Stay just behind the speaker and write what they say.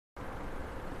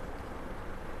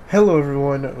Hello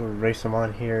everyone,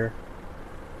 Racemon here.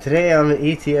 Today I'm at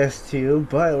ETS2,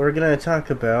 but we're going to talk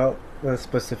about a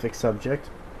specific subject,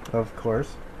 of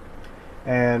course.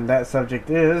 And that subject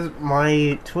is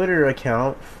my Twitter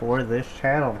account for this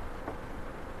channel.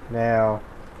 Now,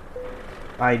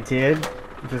 I did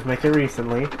just make it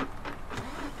recently.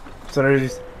 So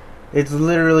it's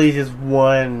literally just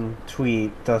one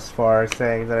tweet thus far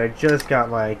saying that I just got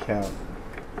my account.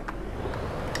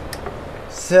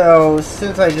 So,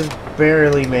 since I just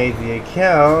barely made the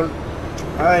account,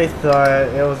 I thought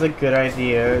it was a good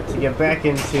idea to get back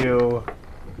into,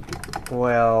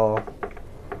 well,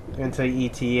 into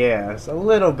ETS. A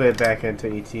little bit back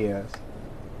into ETS.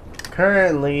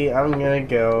 Currently, I'm gonna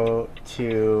go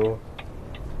to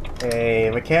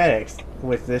a mechanics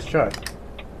with this truck.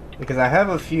 Because I have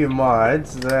a few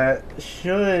mods that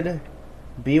should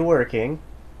be working.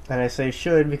 And I say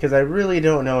should because I really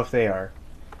don't know if they are.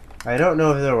 I don't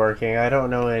know if they're working. I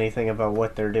don't know anything about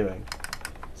what they're doing.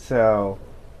 So,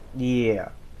 yeah.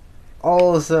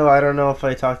 Also, I don't know if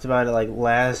I talked about it like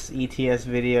last ETS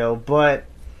video, but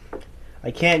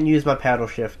I can't use my paddle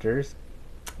shifters.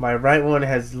 My right one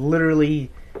has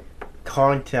literally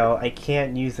conked out. I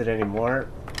can't use it anymore.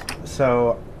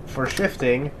 So, for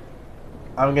shifting,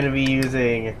 I'm going to be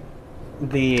using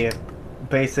the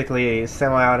basically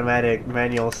semi-automatic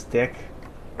manual stick,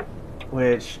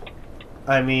 which,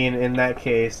 I mean, in that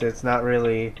case, it's not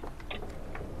really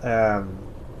a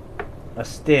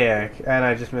stick, and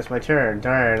I just missed my turn.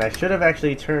 Darn, I should have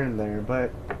actually turned there,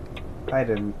 but I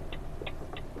didn't.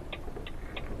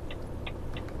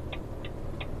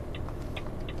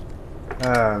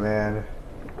 Oh, man.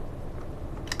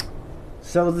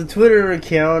 So the Twitter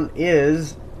account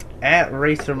is at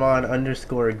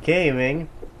 @Racermon_gaming.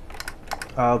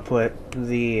 I'll put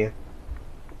the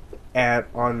 @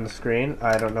 on the screen.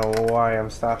 I don't know why I'm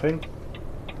stopping,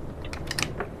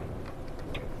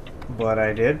 but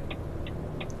I did.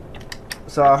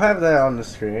 So I'll have that on the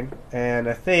screen, and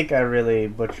I think I really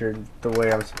butchered the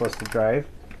way I'm supposed to drive.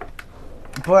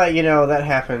 But you know, that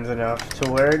happens enough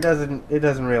to where it doesn't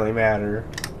really matter.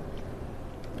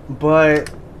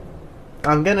 But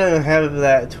I'm gonna have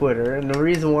that Twitter, and the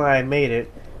reason why I made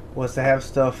it was to have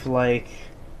stuff like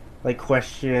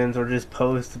questions or just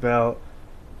posts about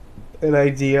an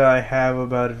idea I have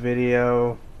about a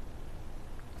video.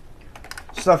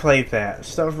 Stuff like that.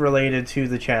 Stuff related to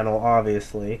the channel,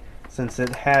 obviously, since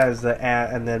it has the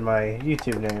 @ and then my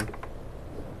YouTube name.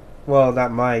 Well,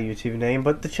 not my YouTube name,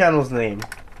 but the channel's name.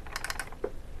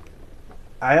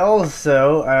 I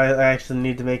actually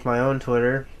need to make my own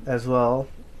Twitter as well.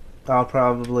 I'll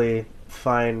probably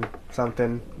find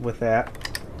something with that.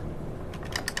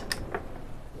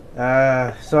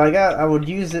 So I would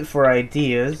use it for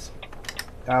ideas.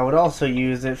 I would also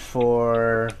use it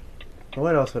for,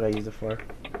 what else would I use it for?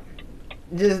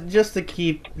 Just to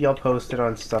keep y'all posted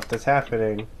on stuff that's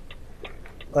happening.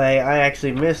 Like, I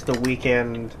actually missed the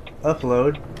weekend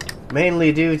upload,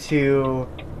 mainly due to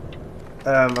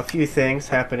a few things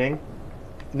happening.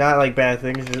 Not like bad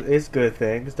things, it's good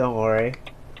things, don't worry.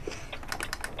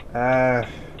 The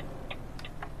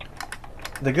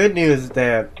good news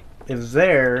that is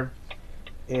there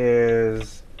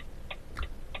is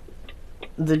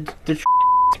the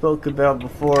spoke about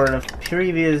before in a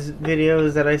previous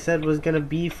videos that I said was gonna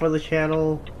be for the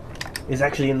channel is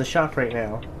actually in the shop right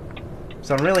now.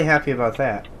 So I'm really happy about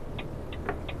that.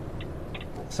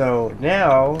 So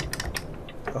now,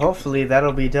 hopefully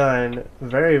that'll be done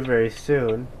very, very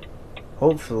soon.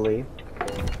 Hopefully.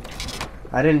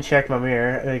 I didn't check my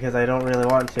mirror because I don't really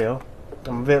want to.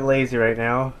 I'm a bit lazy right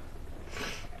now.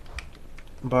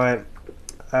 But,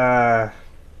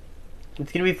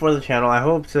 it's gonna be for the channel. I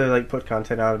hope to like put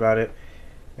content out about it.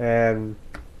 And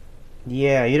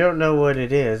yeah, you don't know what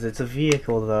it is. It's a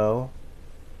vehicle though.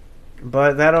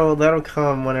 But that'll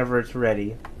come whenever it's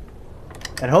ready.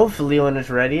 And hopefully when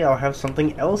it's ready, I'll have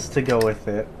something else to go with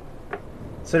it.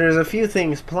 So there's a few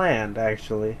things planned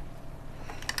actually.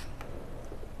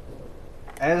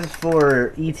 As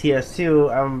for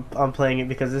ETS2, I'm playing it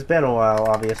because it's been a while,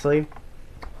 obviously.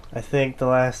 I think the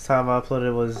last time I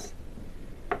uploaded was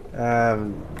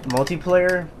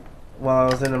multiplayer while I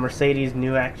was in a Mercedes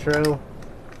new Actro.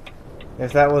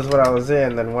 If that was what I was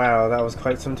in, then wow, that was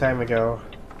quite some time ago.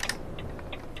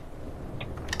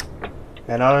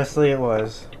 And honestly, it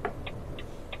was.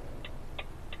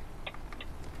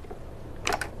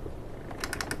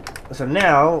 So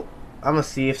now, I'm gonna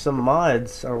see if some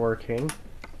mods are working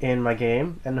in my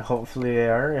game, and hopefully they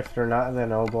are. If they're not,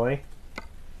 then oh boy.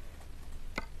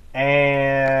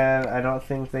 And I don't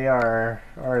think they are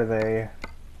they?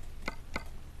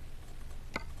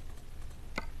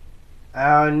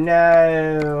 Oh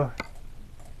no!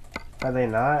 Are they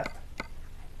not?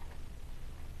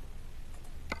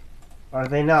 Are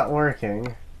they not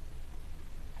working?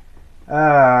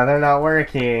 Ah, they're not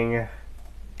working.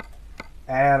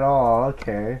 At all,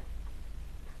 okay.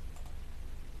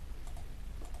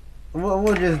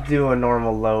 We'll just do a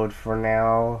normal load for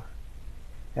now.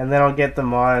 And then I'll get the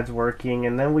mods working,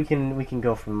 and then we can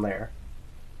go from there.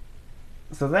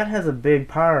 So that has a big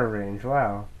power range,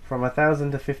 wow. From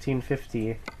 1000 to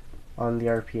 1550 on the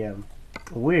RPM.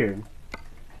 Weird.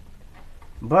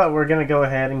 But we're gonna go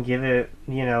ahead and give it,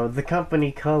 you know, the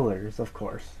company colors, of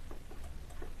course.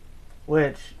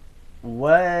 Which,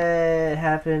 what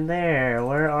happened there?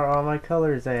 Where are all my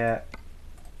colors at?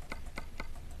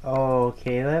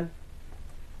 Okay then.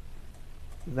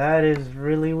 That is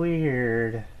really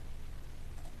weird.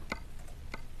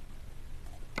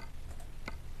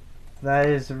 That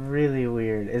is really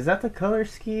weird. Is that the color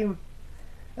scheme?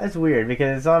 That's weird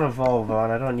because it's on a Volvo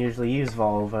and I don't usually use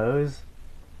Volvos.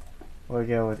 We'll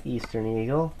go with Eastern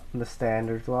Eagle, the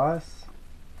standard gloss.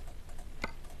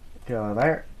 Go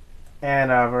there.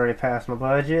 And I've already passed my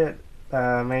budget,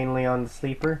 mainly on the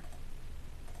sleeper.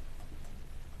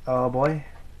 Oh boy.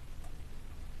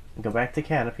 Go back to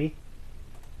canopy.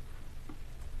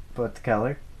 Put the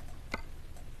color.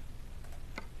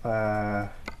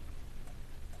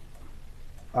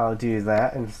 I'll do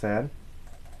that instead.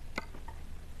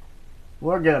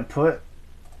 We're gonna put...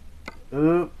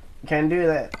 Oop, can't do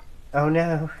that. Oh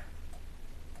no.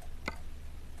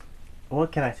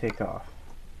 What can I take off?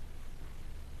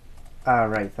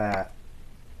 Right, that.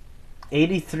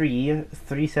 83,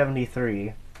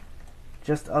 373.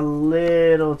 Just a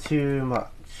little too much.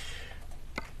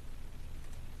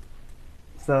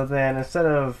 So then, instead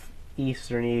of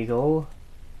Eastern Eagle,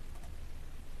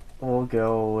 we'll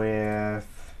go with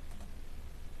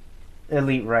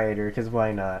Elite Rider, because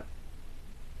why not?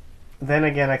 Then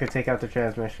again, I could take out the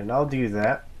transmission. I'll do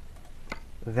that.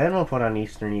 Then we'll put on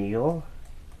Eastern Eagle.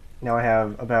 Now I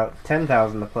have about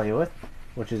 10,000 to play with,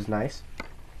 which is nice.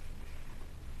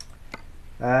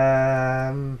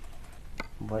 What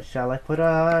shall I put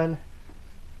on?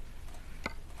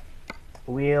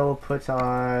 We'll put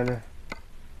on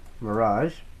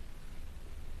Mirage.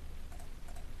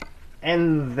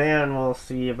 And then we'll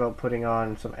see about putting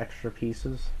on some extra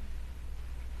pieces.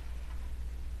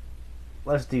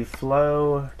 Let's do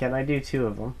Flow. Can I do 2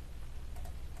 of them?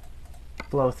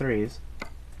 Flow 3s.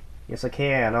 Yes, I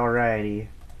can. Alrighty.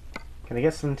 Can I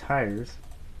get some tires?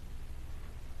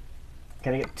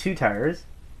 Can I get 2 tires?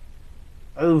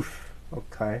 Oof.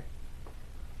 Okay.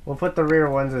 We'll put the rear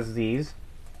ones as these.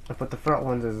 I'll put the front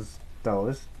ones as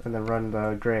those. And then run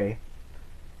the gray.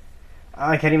 Oh,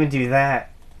 I can't even do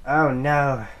that. Oh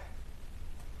no.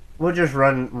 We'll just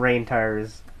run rain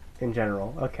tires in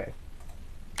general. Okay.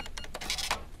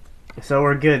 So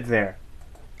we're good there.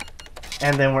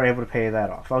 And then we're able to pay that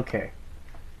off. Okay.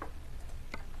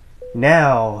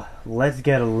 Now, let's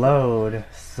get a load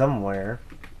somewhere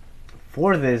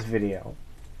for this video.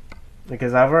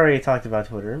 Because I've already talked about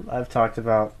Twitter. I've talked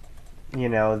about, you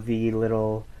know, the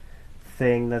little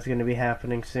thing that's going to be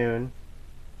happening soon.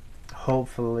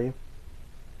 Hopefully.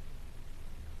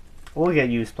 We'll get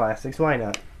used plastics. Why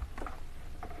not?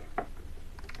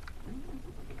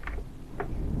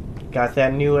 Got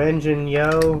that new engine,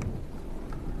 yo.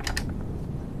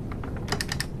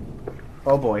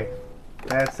 Oh boy.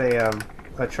 That's a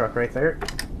truck right there.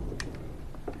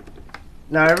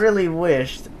 Now I really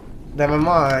wished that my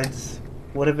mods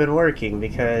would have been working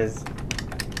because,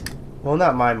 well,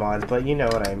 not my mods, but you know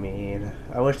what I mean.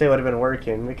 I wish they would have been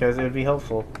working because it would be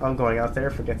helpful. I'm going out there,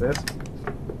 forget this.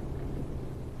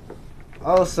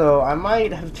 Also, I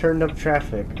might have turned up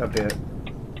traffic a bit.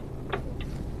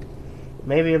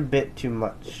 Maybe a bit too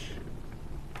much.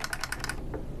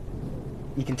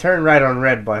 You can turn right on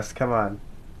red, bus, come on.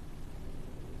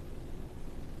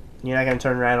 You're not gonna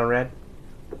turn right on red?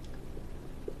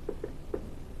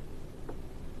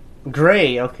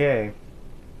 Gray, okay.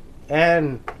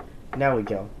 And now we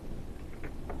go.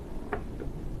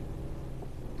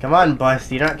 Come on,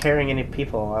 bus, you're not carrying any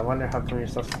people. I wonder how come you're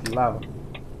so slow.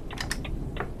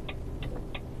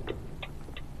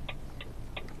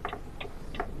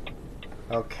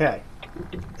 Okay.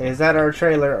 Is that our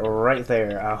trailer right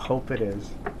there? I hope it is.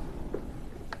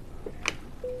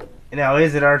 Now,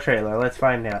 is it our trailer? Let's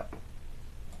find out.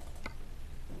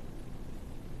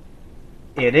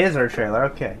 It is our trailer,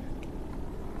 okay.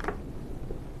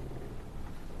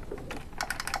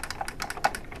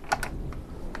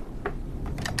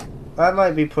 I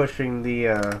might be pushing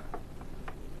the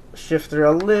shifter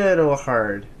a little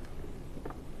hard.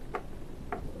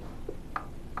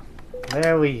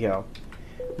 There we go.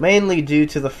 Mainly due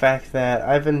to the fact that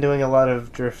I've been doing a lot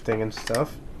of drifting and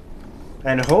stuff.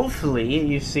 And hopefully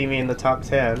you see me in the top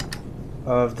 10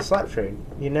 of the slap train.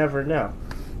 You never know.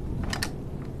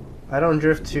 I don't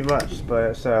drift too much,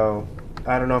 but so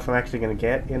I don't know if I'm actually gonna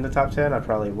get in the top 10. I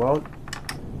probably won't.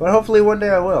 But hopefully one day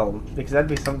I will, because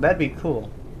that'd be cool.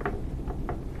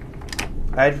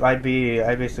 I'd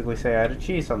basically say I'd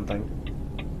achieve something.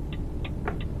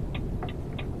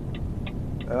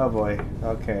 Oh boy,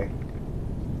 okay.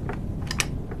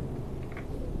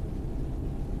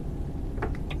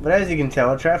 But as you can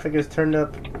tell, traffic has turned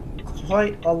up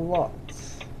quite a lot.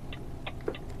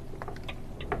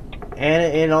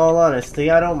 And in all honesty,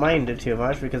 I don't mind it too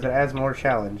much because it adds more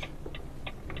challenge.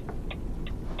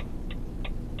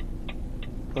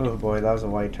 Oh boy, that was a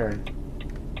wide turn.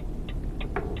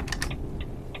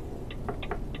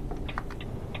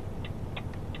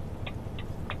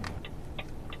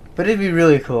 But it'd be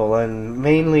really cool, and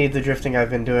mainly the drifting I've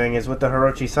been doing is with the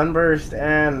Hirochi Sunburst,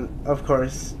 and of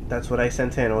course, that's what I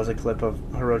sent in, was a clip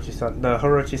of the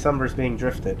Hirochi Sunburst being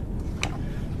drifted.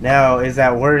 Now, is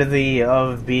that worthy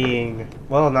of being,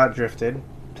 well, not drifted,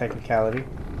 technicality,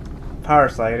 power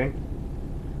sliding?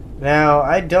 Now,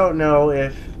 I don't know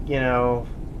if, you know,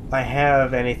 I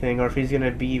have anything, or if he's going to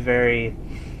be very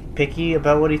picky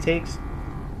about what he takes.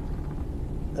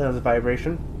 That was a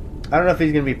vibration. I don't know if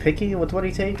he's going to be picky with what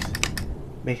he takes,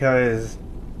 because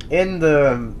in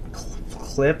the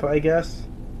clip, I guess,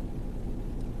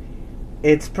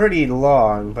 it's pretty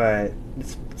long, but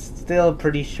it's still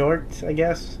pretty short, I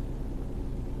guess.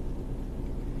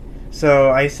 So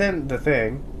I sent the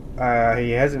thing.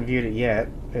 He hasn't viewed it yet.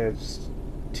 It's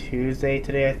Tuesday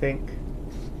today, I think.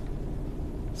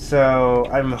 So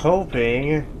I'm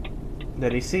hoping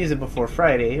that he sees it before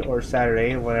Friday or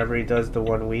Saturday, whenever he does the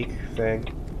 1 week thing.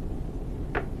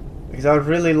 Because I would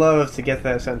really love to get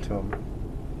that sent to him.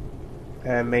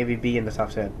 And maybe be in the top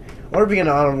 10. Or be an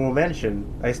honorable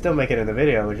mention. I still make it in the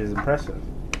video, which is impressive.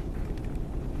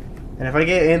 And if I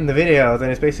get in the video, then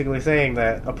it's basically saying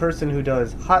that a person who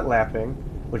does hot lapping,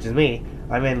 which is me,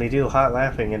 I mainly do hot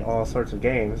lapping in all sorts of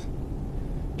games,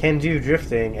 can do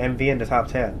drifting and be in the top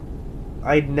 10.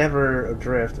 I'd never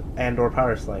drift and or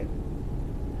power slide.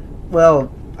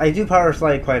 Well, I do power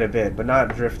slide quite a bit, but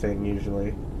not drifting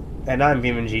usually. And not in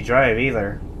BeamNG Drive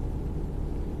either.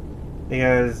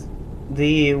 Because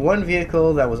the one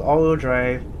vehicle that was all-wheel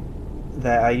drive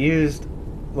that I used,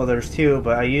 well there's two,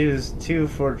 but I used two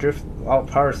for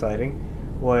power sliding,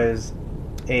 was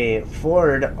a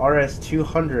Ford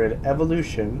RS200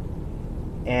 Evolution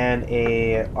and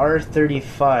a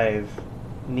R35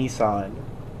 Nissan.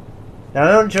 Now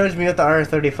don't judge me with the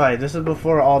R35, this is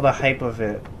before all the hype of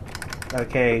it.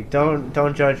 Okay,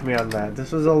 don't judge me on that.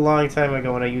 This was a long time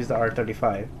ago when I used the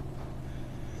R35.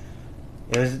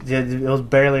 It was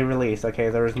barely released, okay?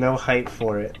 There was no hype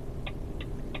for it.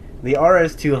 The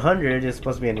RS200 is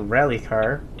supposed to be a rally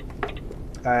car.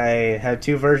 I had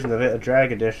two versions of it, a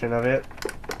drag edition of it,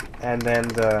 and then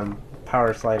the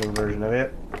power sliding version of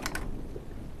it.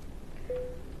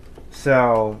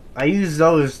 So, I used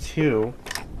those two.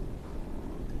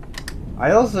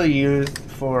 I also used,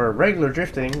 for regular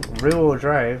drifting, rear-wheel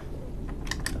drive,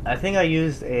 I think I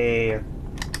used a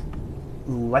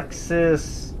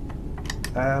Lexus,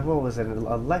 what was it, a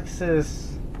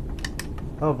Lexus,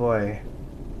 oh boy,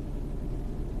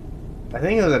 I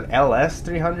think it was an LS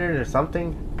 300 or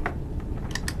something.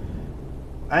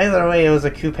 Either way, it was a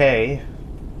coupe,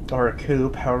 or a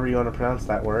coupe, however you want to pronounce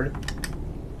that word.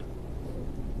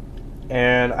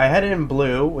 And I had it in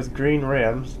blue with green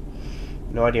rims,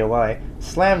 no idea why.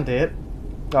 Slammed it,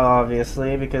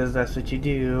 obviously, because that's what you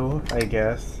do, I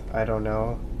guess. I don't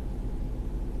know.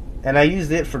 And I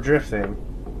used it for drifting.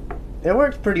 It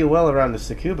worked pretty well around the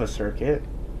Tsukuba circuit.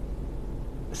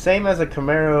 Same as a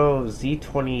Camaro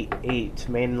Z28,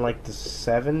 made in like the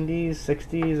 70s,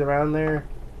 60s, around there.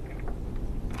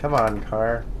 Come on,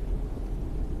 car.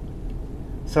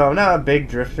 So I'm not a big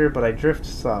drifter, but I drift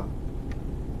some.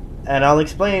 And I'll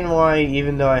explain why,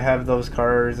 even though I have those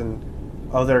cars and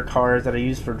other cars that I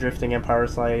use for drifting and power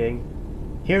sliding,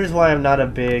 here's why I'm not a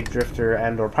big drifter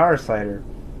and or power slider.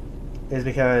 Is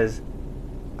because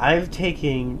I've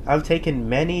taken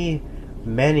many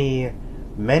vehicles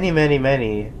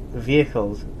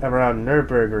around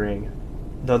Nürburgring,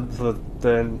 the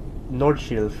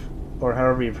Nordschleife, or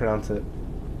however you pronounce it.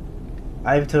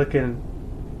 I've taken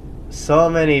so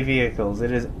many vehicles,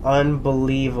 it is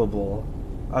unbelievable.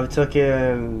 I've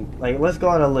taken, like, let's go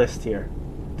on a list here.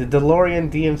 The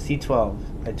DeLorean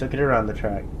DMC-12, I took it around the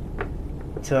track.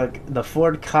 Took the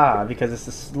Ford Ka, because it's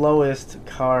the slowest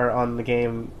car on the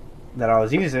game that I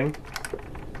was using.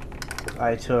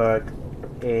 I took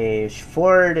a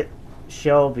Ford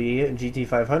Shelby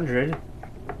GT500,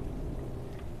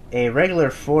 a regular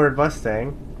Ford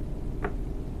Mustang,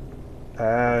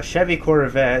 Chevy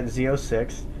Corvette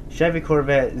Z06, Chevy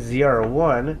Corvette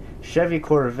ZR1, Chevy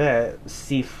Corvette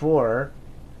C4,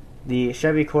 the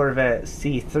Chevy Corvette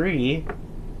C3,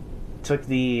 took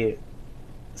the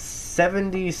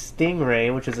 70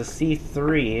 Stingray, which is a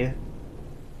C3,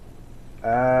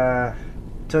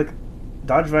 took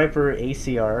Dodge Viper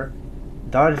ACR,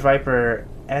 Dodge Viper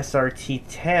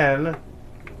SRT10,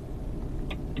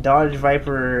 Dodge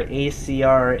Viper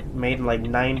ACR made in like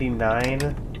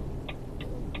 99.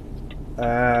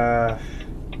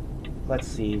 Let's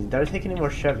see, did I take any more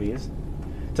Chevys?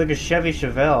 Took a Chevy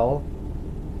Chevelle,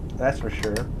 that's for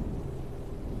sure.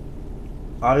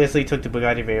 Obviously took the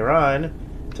Bugatti Veyron,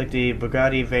 took the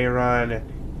Bugatti Veyron,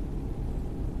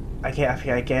 I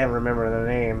can't remember the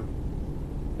name.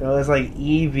 It was like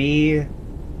EB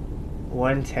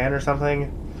 110 or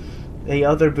something. The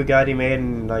other Bugatti made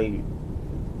in like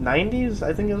 90s,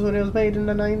 I think it was when it was made in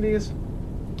the 90s.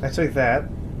 I took that.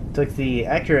 Took the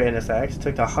Acura NSX,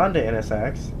 took the Honda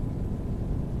NSX,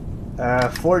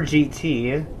 Ford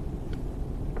GT,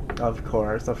 of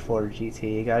course, the Ford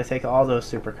GT. You gotta take all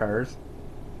those supercars.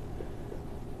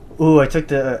 Ooh, I took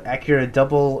the Acura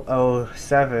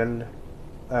 007,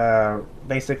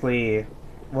 basically,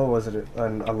 what was it, a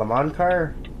Le Mans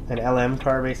car? An LM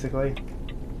car, basically.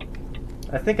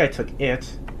 I think I took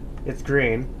it. It's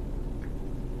green.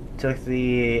 Took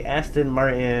the Aston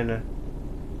Martin,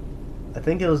 I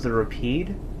think it was the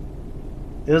Rapide.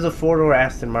 It was a four-door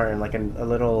Aston Martin, like a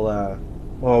little,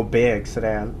 well, big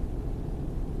sedan.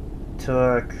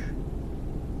 Took,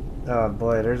 oh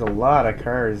boy, there's a lot of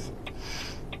cars.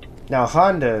 Now,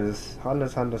 Hondas.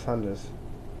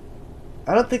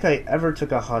 I don't think I ever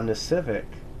took a Honda Civic.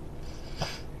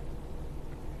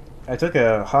 I took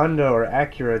a Honda or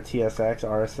Acura TSX,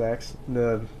 RSX,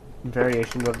 the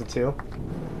variations of the two.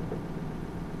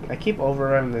 I keep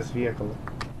overrunning this vehicle.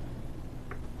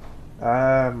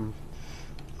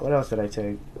 What else did I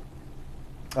take?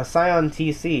 A Scion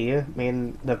TC, I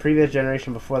mean, the previous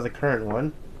generation before the current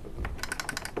one.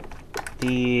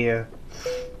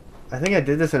 I think I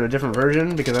did this in a different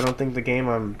version because I don't think the game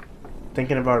I'm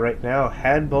thinking about right now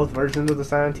had both versions of the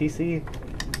Scion TC.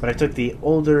 But I took the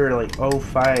older, like,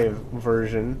 05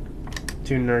 version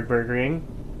to Nürburgring.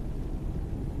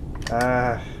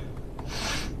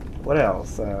 What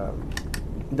else?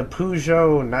 The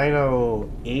Peugeot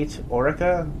 908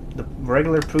 Oreca, the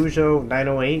regular Peugeot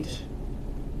 908,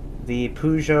 the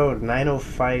Peugeot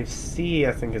 905C,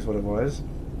 I think is what it was.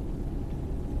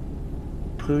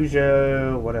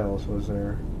 Peugeot, what else was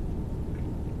there?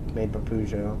 Made by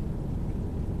Peugeot.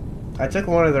 I took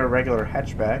one of their regular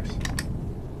hatchbacks.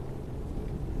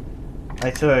 I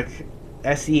took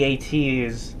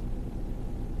SEAT's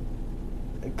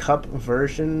Cup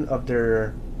version of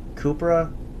their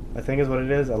Cupra, I think is what it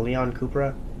is, a Leon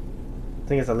Cupra. I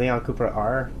think it's a Leon Cupra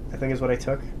R, I think is what I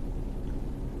took.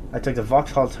 I took the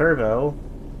Vauxhall Turbo,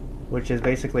 which is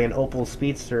basically an Opel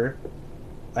Speedster.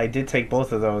 I did take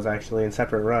both of those actually in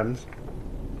separate runs.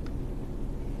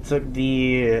 Took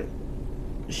the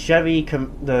Chevy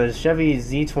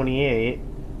Z28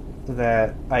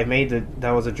 that I made,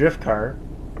 that was a drift car.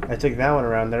 I took that one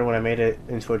around there when I made it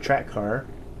into a track car,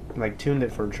 like tuned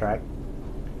it for a track.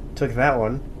 Took that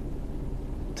one.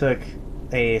 Took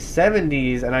a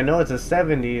 70s, and I know it's a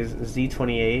 70s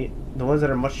Z28, the ones that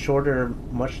are much shorter,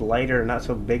 much lighter, not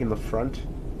so big in the front.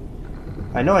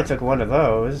 I know I took one of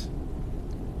those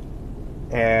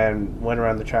and went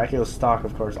around the track. It was stock,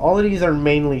 of course. All of these are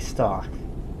mainly stock.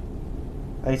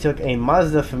 I took a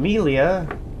Mazda Familia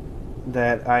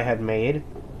that I had made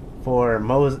for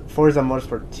Forza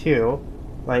Motorsport 2.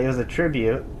 Like, it was a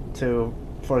tribute to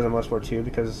Forza Motorsport 2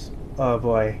 because, oh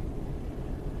boy,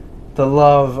 the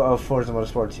love of Forza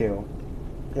Motorsport 2.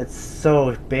 It's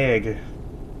so big.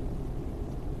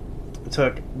 I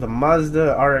took the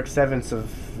Mazda RX-7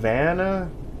 Savannah,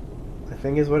 I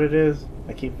think is what it is.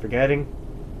 I keep forgetting.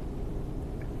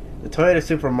 The Toyota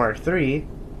Supra Mark III,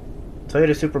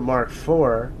 Toyota Supra Mark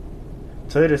IV,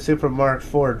 Toyota Supra Mark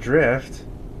IV Drift,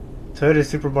 Toyota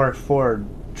Supra Mark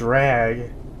IV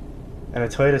Drag, and a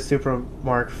Toyota Supra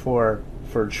Mark IV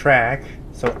for track.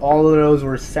 So all of those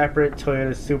were separate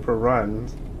Toyota Supra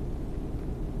runs.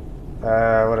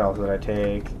 What else did I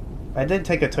take? I did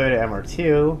take a Toyota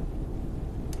MR2.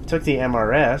 Took the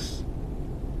MRS.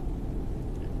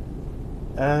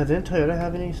 Didn't Toyota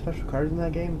have any special cars in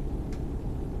that game?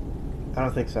 I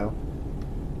don't think so.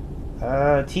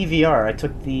 TVR. I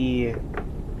took the,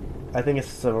 I think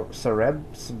it's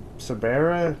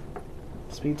Sabera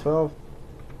Speed 12.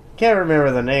 can't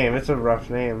remember the name. It's a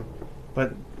rough name.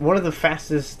 But one of the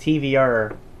fastest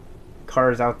TVR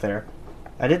cars out there.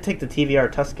 I did take the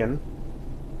TVR Tuscan.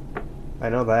 I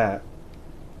know that.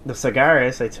 The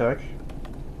Sagaris I took.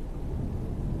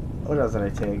 What else did I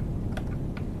take?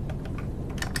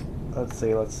 Let's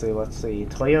see.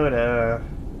 Toyota.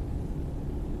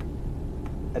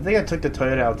 I think I took the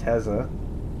Toyota Altezza.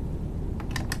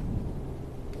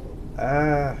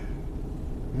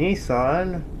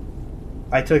 Nissan.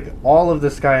 I took all of the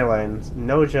Skylines.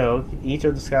 No joke. Each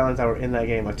of the Skylines that were in that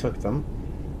game, I took them.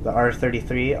 The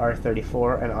R33,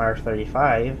 R34, and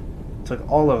R35. Took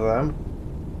all of them.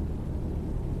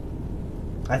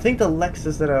 I think the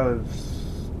Lexus that I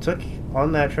took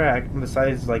on that track,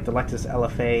 besides like the Lexus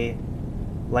LFA,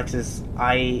 Lexus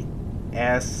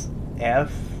ISF,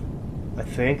 I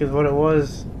think is what it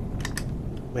was.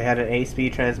 We had an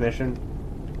 8-speed transmission.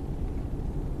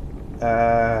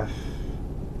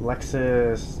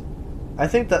 Lexus, I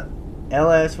think the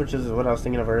LS, which is what I was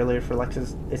thinking of earlier for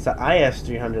Lexus, it's the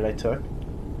IS300 I took.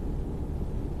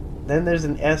 Then there's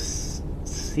an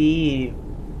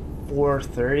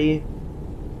SC430.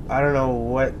 I don't know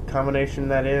what combination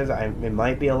that is. It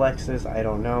might be a Lexus. I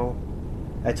don't know.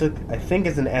 I think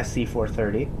it's an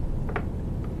SC430.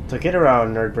 Took it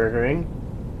around Nürburgring.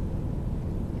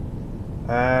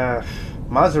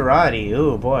 Maserati.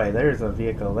 Ooh boy, there's a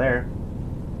vehicle there.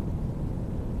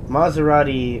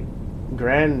 Maserati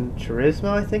Gran Turismo,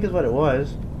 I think is what it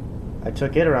was. I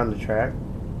took it around the track.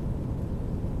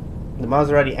 The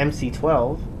Maserati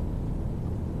MC12.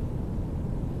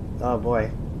 Oh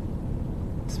boy.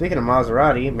 Speaking of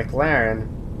Maserati, McLaren.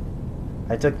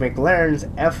 I took McLaren's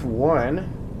F1.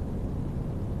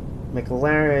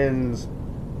 McLaren's...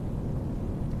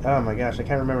 Oh my gosh, I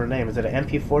can't remember the name. Is it an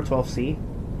MP412C?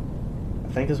 I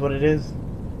think is what it is.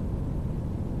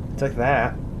 I took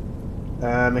that.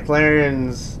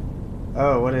 McLaren's...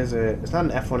 Oh, what is it? It's not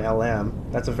an F1 LM.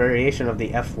 That's a variation of the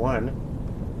F1.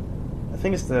 I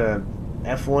think it's the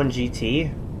F1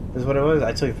 GT is what it was.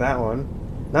 I took that one.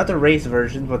 Not the race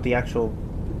version, but the actual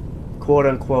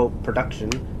quote-unquote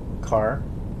production car.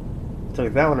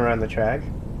 Took that one around the track.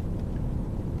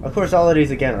 Of course, all of these,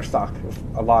 again, are stock.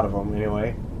 A lot of them,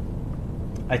 anyway.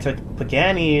 I took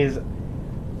Pagani's...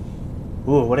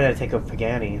 Ooh, what did I take of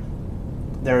Pagani?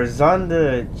 There was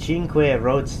Zonda Cinque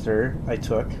Roadster I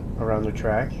took around the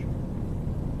track.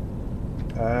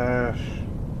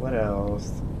 What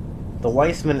else? The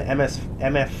Weissman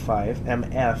MF5,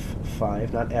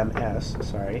 not MS,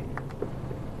 sorry.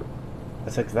 I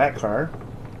took that car.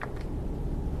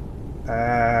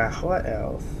 What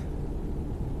else?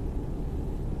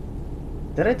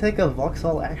 Did I take a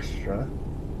Vauxhall Astra?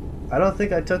 I don't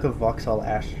think I took a Vauxhall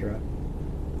Astra.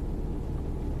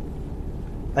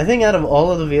 I think out of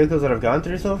all of the vehicles that I've gone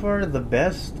through so far, the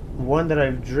best one that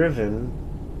I've driven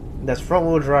that's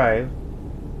front-wheel drive,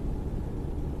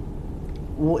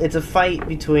 it's a fight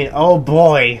between... Oh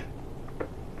boy!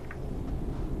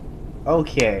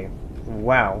 Okay.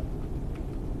 Wow.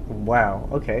 Wow,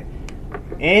 okay.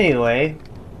 Anyway,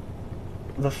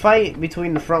 the fight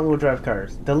between the front-wheel drive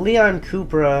cars. The Leon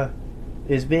Cupra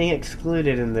is being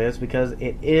excluded in this because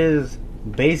it is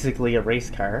basically a race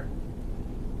car.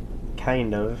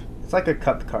 Kind of. It's like a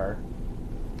cup car.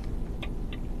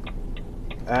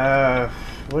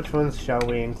 Which ones shall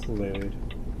we include?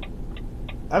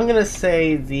 I'm gonna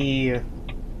say the...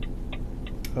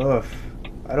 Oof.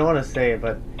 I don't want to say it,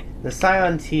 but the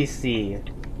Scion TC.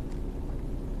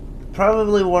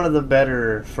 Probably one of the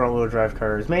better front-wheel drive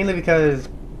cars. Mainly because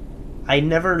I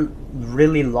never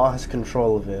really lost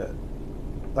control of it.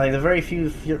 Like, the very few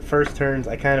first turns,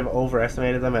 I kind of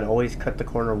overestimated them and always cut the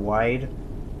corner wide.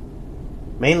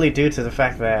 Mainly due to the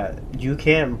fact that you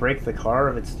can't brake the car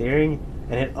of its steering,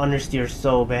 and it understeers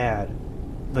so bad.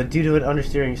 But due to it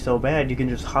understeering so bad, you can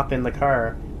just hop in the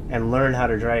car and learn how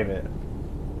to drive it.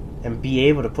 And be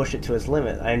able to push it to its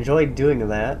limit. I enjoyed doing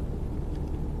that.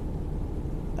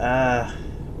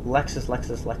 Lexus.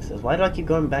 Why do I keep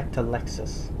going back to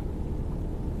Lexus?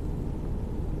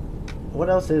 What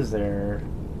else is there?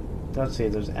 Let's see,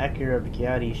 there's Acura,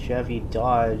 Bugatti, Chevy,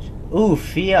 Dodge. Ooh,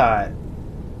 Fiat!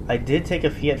 I did take a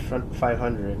Fiat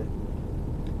 500.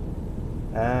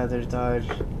 There's Dodge,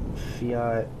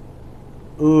 Fiat.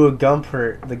 Ooh,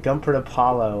 Gumpert, the Gumpert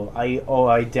Apollo.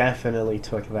 I definitely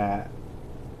took that.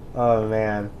 Oh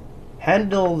man.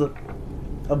 Handled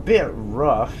a bit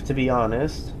rough, to be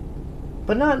honest.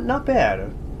 But not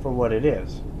bad for what it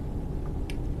is.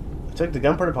 I took the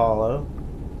Gumpert Apollo.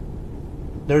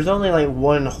 There's only like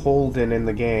one Holden in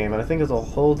the game, and I think it's a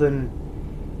Holden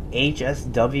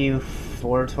HSW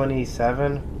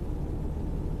 427.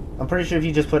 I'm pretty sure if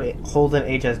you just put Holden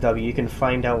HSW, you can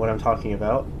find out what I'm talking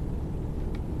about.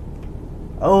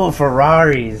 Oh,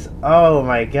 Ferraris! Oh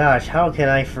my gosh, how can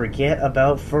I forget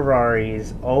about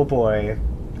Ferraris? Oh boy.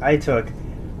 I took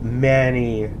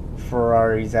many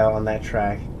Ferraris out on that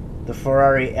track. The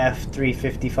Ferrari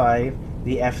F355,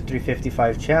 the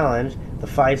F355 Challenge, the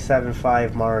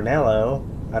 575 Maranello.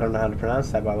 I don't know how to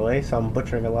pronounce that, by the way, so I'm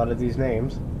butchering a lot of these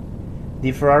names.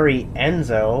 The Ferrari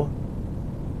Enzo.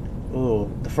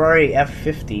 Ooh, the Ferrari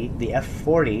F50, the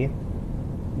F40,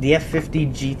 the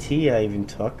F50 GT I even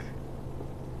took.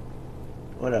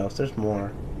 What else? There's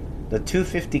more. The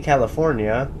 250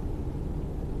 California,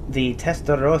 the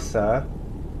Testarossa.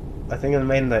 I think it was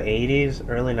made in the 80s,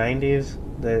 early 90s.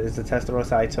 Is the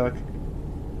Testarossa I took.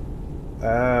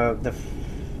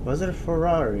 Was it a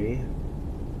Ferrari?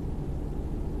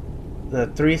 The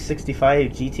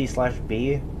 365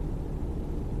 GT/B.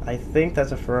 I think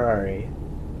that's a Ferrari.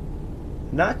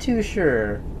 Not too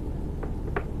sure.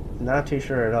 Not too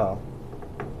sure at all.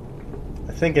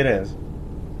 I think it is.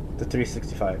 The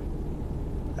 365.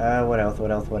 What else?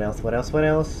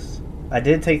 I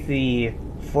did take the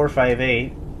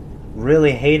 458.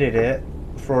 Really hated it.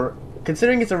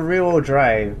 Considering it's a rear-wheel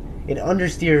drive, it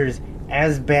understeers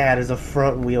as bad as a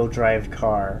front-wheel drive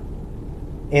car.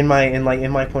 In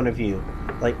my point of view.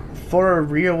 Like, for a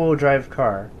rear-wheel drive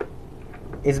car,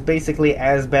 it's basically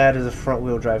as bad as a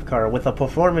front-wheel drive car with a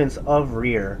performance of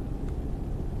rear.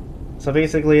 So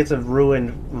basically it's a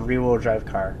ruined rear-wheel drive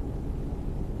car.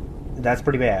 That's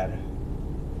pretty bad.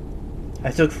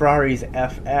 I took Ferrari's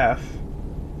FF.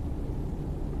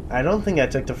 I don't think I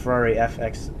took the Ferrari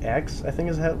FXX, I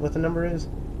think is what the number is.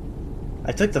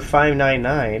 I took the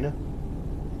 599.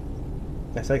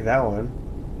 I took that one.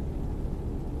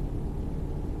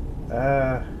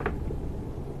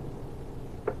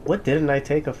 What didn't I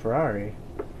take a Ferrari?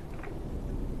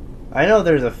 I know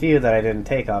there's a few that I didn't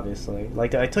take, obviously.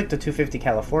 Like, I took the 250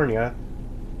 California,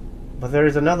 but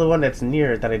there's another one that's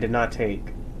near that I did not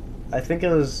take. I think it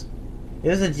was a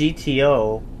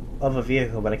GTO of a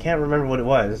vehicle, but I can't remember what it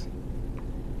was.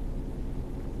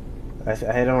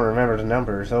 I don't remember the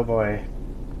numbers, oh boy.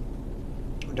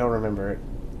 Don't remember it.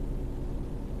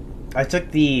 I took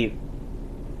I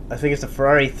think it's the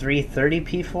Ferrari 330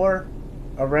 P4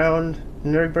 around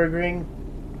Nürburgring.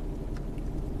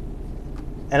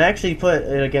 And I actually put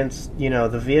it against,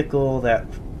 the vehicle that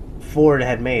Ford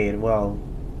had made. Well,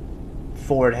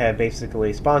 Ford had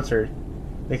basically sponsored,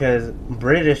 because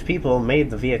British people made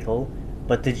the vehicle,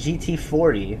 but the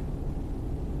GT40,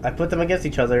 I put them against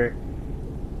each other,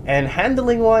 and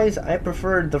handling-wise, I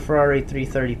preferred the Ferrari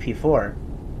 330 P4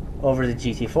 over the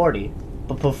GT40.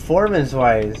 But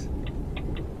performance-wise,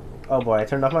 oh boy, I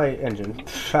turned off my engine.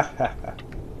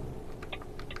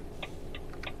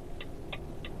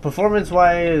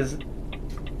 Performance-wise,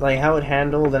 like how it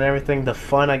handled and everything, the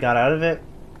fun I got out of it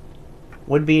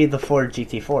would be the Ford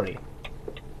GT40.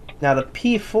 Now the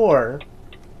P4,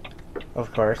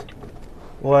 of course,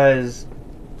 was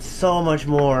so much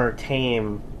more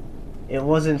tame. It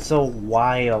wasn't so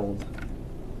wild.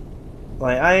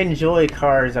 Like, I enjoy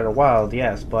cars that are wild,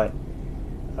 yes, but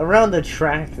around the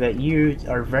track that you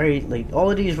are very, like,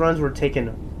 all of these runs were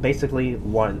taken basically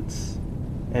once.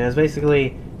 And it's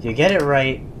basically, you get it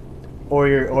right,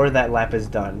 or that lap is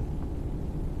done.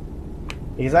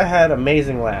 Because I had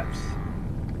amazing laps.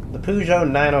 The Peugeot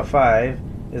 905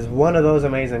 is one of those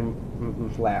amazing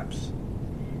laps.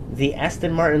 The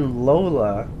Aston Martin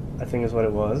Lola, I think is what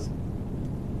it was.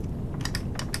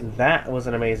 That was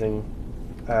an amazing...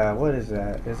 what is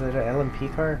that? Is it an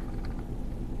LMP car?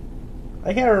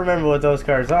 I can't remember what those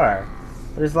cars are.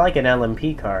 But it's like an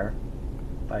LMP car,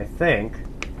 I think.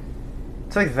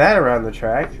 Took that around the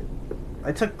track.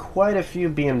 I took quite a few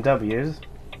BMWs.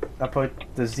 I put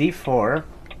the Z4.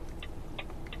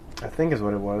 I think is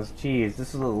what it was. Jeez,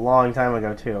 this is a long time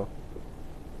ago too.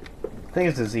 I think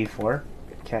it's the Z4.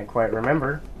 Can't quite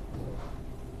remember.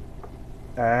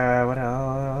 What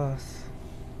else?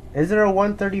 Is there a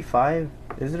 135?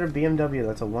 Is there a BMW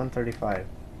that's a 135?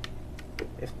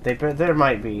 There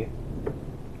might be.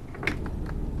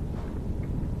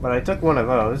 But I took one of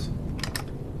those.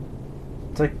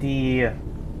 Took the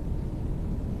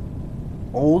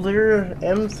older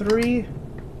M3.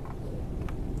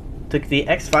 Took the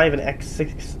X5 and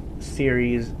X6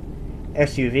 series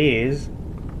SUVs.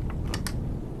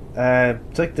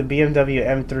 Took the BMW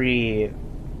M3,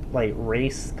 like,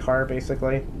 race car,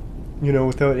 basically. You know,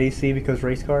 without AC because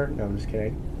race car? No, I'm just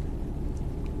kidding.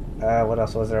 What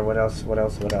else was there? What else?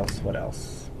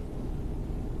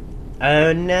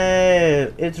 Oh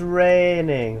no! It's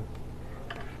raining!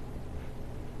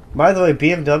 By the way,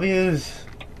 BMWs...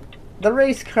 the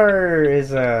race car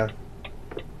is a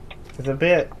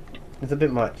bit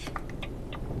much.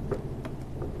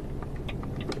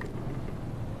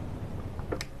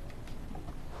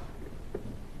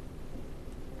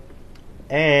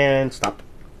 And stop.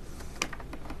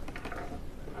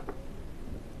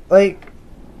 Like,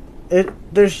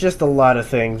 there's just a lot of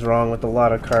things wrong with a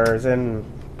lot of cars, and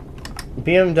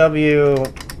BMW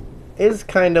is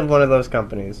kind of one of those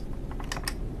companies.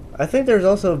 I think there's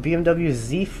also a BMW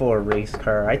Z4 race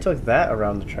car. I took that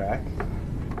around the track.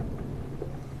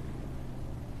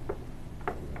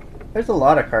 There's a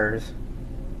lot of cars.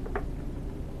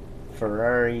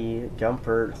 Ferrari,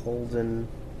 Gumpert, Holden,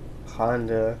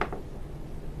 Honda.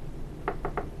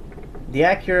 The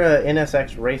Acura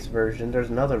NSX race version, there's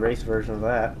another race version of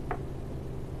that.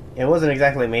 It wasn't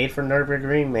exactly made for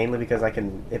Nürburgring, mainly because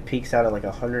it peaks out at like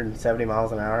 170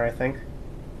 miles an hour, I think.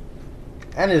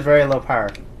 And is very low power.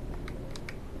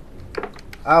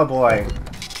 Oh boy.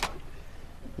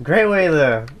 Great way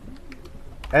to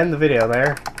end the video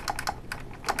there.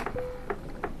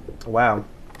 Wow.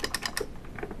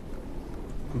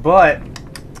 But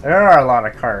there are a lot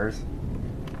of cars.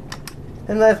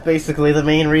 And that's basically the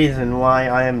main reason why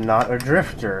I am not a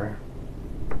drifter.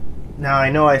 Now, I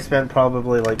know I spent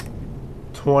probably like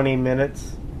 20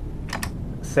 minutes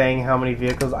saying how many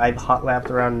vehicles I've hot lapped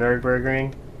around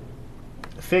Nürburgring.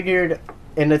 Figured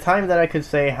in the time that I could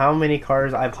say how many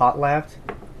cars I've hot lapped,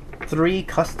 3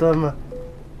 custom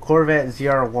Corvette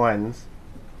ZR1s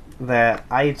that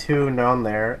I tuned on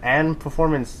there and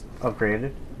performance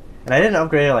upgraded. And I didn't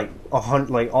upgrade it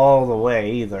like all the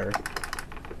way either.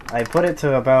 I put it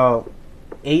to about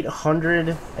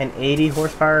 880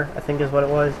 horsepower, I think is what it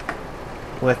was,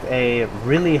 with a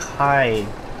really high,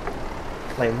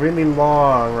 like really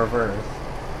long reverse.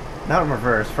 Not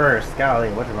reverse, first. Golly,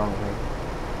 what's wrong with me?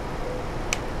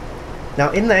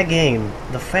 Now, in that game,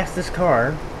 the fastest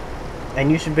car, and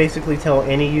you should basically tell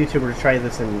any YouTuber to try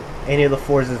this in any of the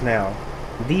Forzas now,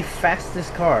 the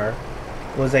fastest car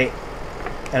was and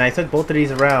I took both of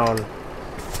these around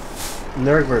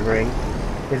Nürburgring,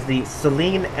 is the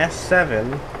Celine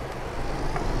S7,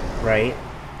 right?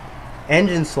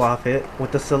 Engine swap it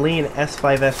with the Celine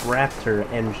S5S Raptor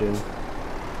engine.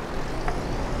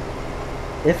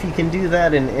 If you can do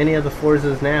that in any of the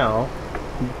Forzas now,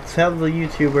 tell the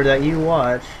YouTuber that you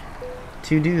watch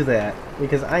to do that,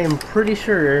 because I am pretty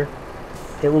sure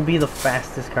it will be the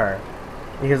fastest car,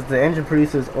 because the engine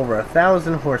produces over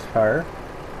 1,000 horsepower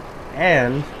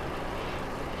and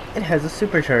it has a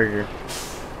supercharger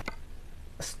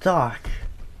stock,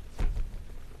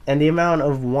 and the amount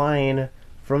of whine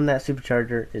from that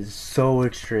supercharger is so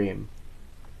extreme.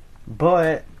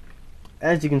 But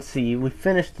as you can see, we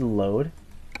finished the load,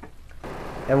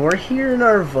 and we're here in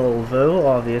our Volvo,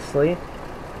 obviously,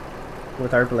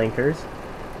 with our blinkers.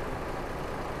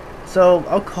 So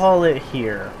I'll call it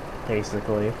here,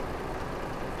 basically.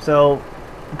 So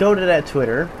go to that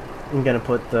Twitter. I'm gonna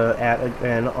put the @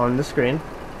 again on the screen.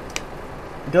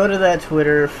 Go to that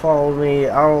Twitter, follow me.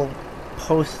 I'll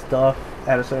post stuff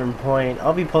at a certain point.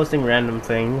 I'll be posting random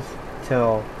things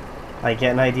till I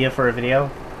get an idea for a video.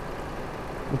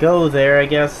 Go there, I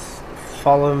guess.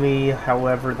 Follow me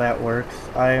however that works.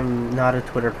 I'm not a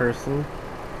Twitter person.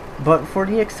 But for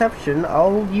the exception,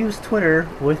 I'll use Twitter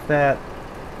with that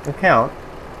account.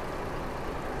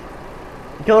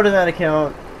 Go to that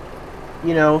account.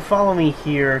 You know, follow me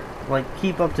here. Like,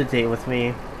 keep up to date with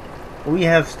me. We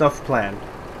have stuff planned.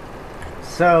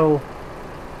 So,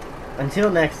 until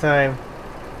next time,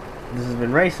 this has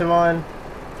been Racemon,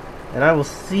 and I will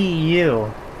see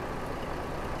you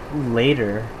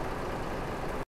later.